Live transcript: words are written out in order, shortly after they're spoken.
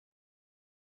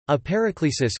A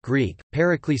paraklesis Greek,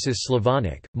 Paraklesis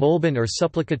Slavonic, Molben or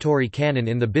supplicatory canon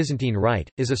in the Byzantine Rite,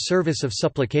 is a service of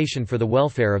supplication for the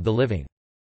welfare of the living.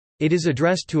 It is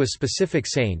addressed to a specific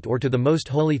saint or to the Most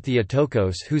Holy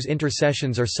Theotokos whose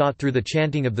intercessions are sought through the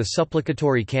chanting of the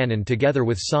supplicatory canon together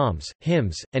with psalms,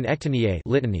 hymns, and ectoniae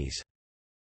litanies.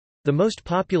 The most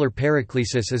popular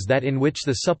paraklesis is that in which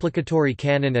the supplicatory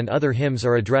canon and other hymns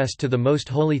are addressed to the Most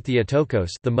Holy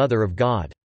Theotokos, the Mother of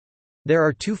God. There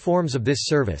are two forms of this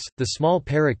service, the small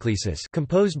paraklesis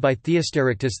composed by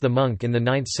Theosterictus the monk in the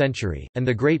 9th century, and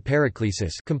the great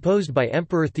paraklesis composed by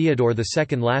Emperor Theodore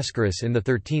II Lascaris in the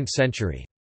 13th century.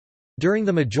 During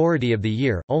the majority of the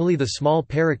year, only the small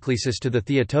paraklesis to the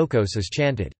Theotokos is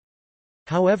chanted.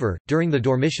 However, during the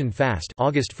Dormition fast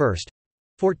August 1st,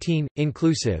 14,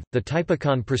 inclusive, the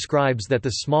Typicon prescribes that the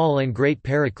small and great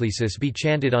paraklesis be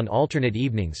chanted on alternate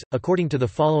evenings, according to the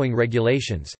following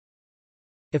regulations.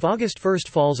 If August 1st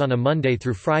falls on a Monday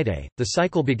through Friday, the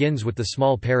cycle begins with the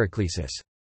small paraklesis.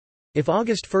 If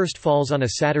August 1st falls on a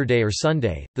Saturday or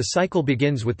Sunday, the cycle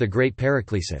begins with the great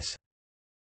paraklesis.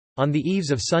 On the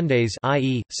eves of Sundays,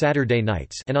 i.e., Saturday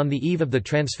nights, and on the eve of the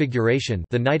Transfiguration,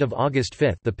 the night of August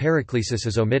 5th, the paraklesis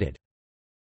is omitted.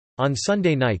 On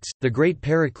Sunday nights, the great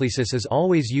paraklesis is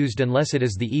always used unless it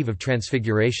is the eve of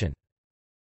Transfiguration.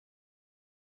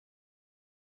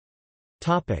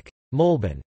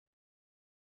 Molben.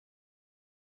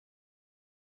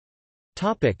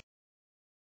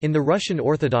 In the Russian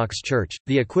Orthodox Church,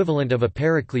 the equivalent of a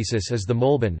paraklesis is the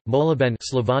molben, moleben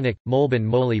Slavonic, molben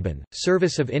moleben,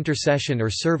 service of intercession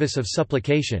or service of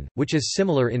supplication, which is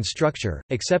similar in structure,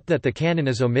 except that the canon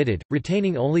is omitted,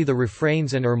 retaining only the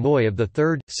refrains and ermoi of the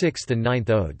 3rd, 6th and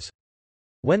 9th odes.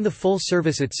 When the full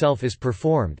service itself is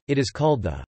performed, it is called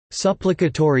the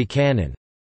supplicatory canon,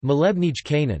 molebnij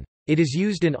canon. It is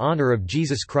used in honor of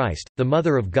Jesus Christ, the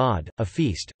Mother of God, a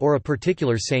feast, or a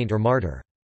particular saint or martyr.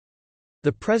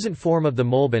 The present form of the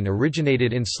molben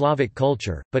originated in Slavic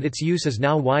culture, but its use is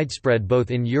now widespread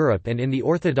both in Europe and in the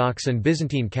Orthodox and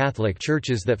Byzantine Catholic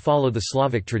churches that follow the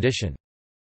Slavic tradition.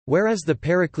 Whereas the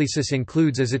paraklesis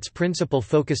includes as its principal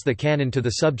focus the canon to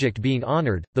the subject being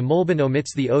honored, the molben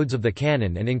omits the odes of the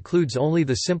canon and includes only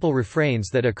the simple refrains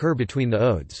that occur between the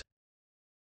odes.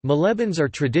 Molebens are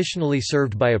traditionally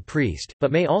served by a priest,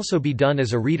 but may also be done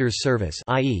as a reader's service,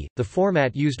 i.e., the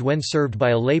format used when served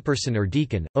by a layperson or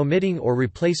deacon, omitting or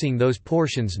replacing those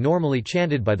portions normally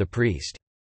chanted by the priest.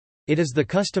 It is the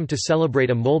custom to celebrate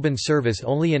a molben service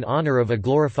only in honor of a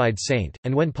glorified saint,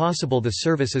 and when possible the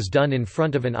service is done in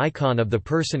front of an icon of the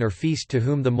person or feast to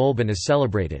whom the molben is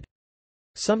celebrated.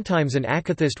 Sometimes an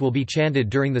akathist will be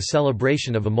chanted during the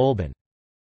celebration of a molben.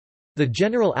 The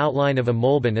general outline of a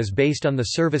molben is based on the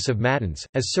service of matins,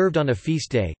 as served on a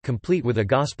feast day, complete with a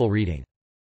gospel reading.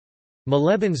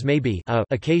 Molebens may be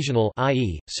occasional,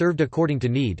 i.e., served according to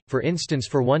need, for instance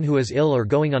for one who is ill or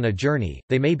going on a journey;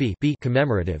 they may be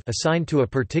commemorative, assigned to a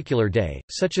particular day,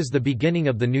 such as the beginning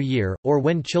of the new year, or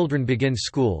when children begin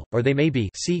school, or they may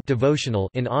be devotional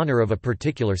in honor of a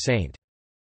particular saint.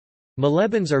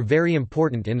 Molebens are very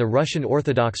important in the Russian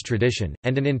Orthodox tradition,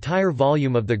 and an entire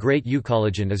volume of the Great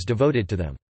Euchologion is devoted to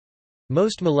them.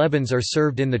 Most molebens are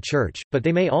served in the church, but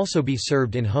they may also be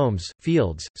served in homes,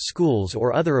 fields, schools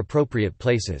or other appropriate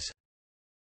places.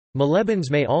 Molebens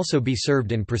may also be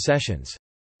served in processions.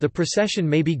 The procession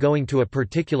may be going to a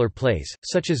particular place,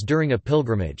 such as during a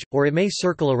pilgrimage, or it may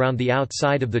circle around the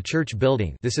outside of the church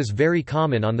building. This is very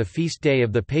common on the feast day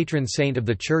of the patron saint of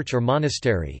the church or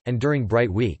monastery, and during Bright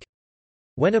Week.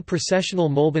 When a processional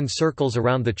molben circles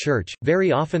around the church,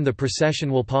 very often the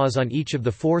procession will pause on each of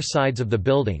the 4 sides of the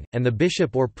building, and the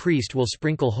bishop or priest will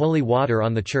sprinkle holy water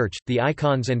on the church, the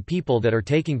icons and people that are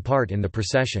taking part in the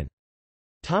procession.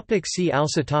 See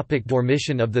also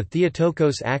Dormition of the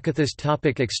Theotokos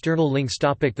Akathist External links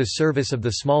The service of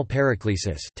the small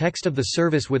paraklesis text of the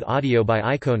service with audio by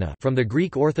Icona from the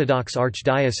Greek Orthodox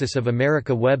Archdiocese of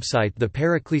America website. The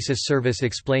Paraklesis service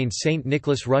explained St.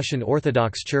 Nicholas Russian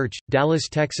Orthodox Church, Dallas,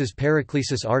 Texas.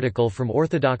 Paraklesis article from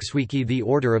Orthodox Wiki. The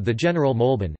order of the general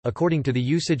molben, according to the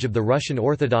usage of the Russian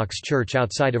Orthodox Church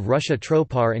outside of Russia.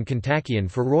 Tropar and Kontakion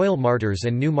for Royal Martyrs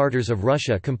and New Martyrs of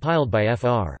Russia compiled by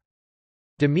Fr.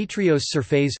 Demetrios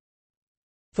Surface.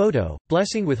 Photo,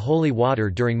 blessing with holy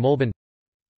water during molben.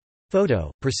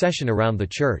 Photo, procession around the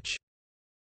church.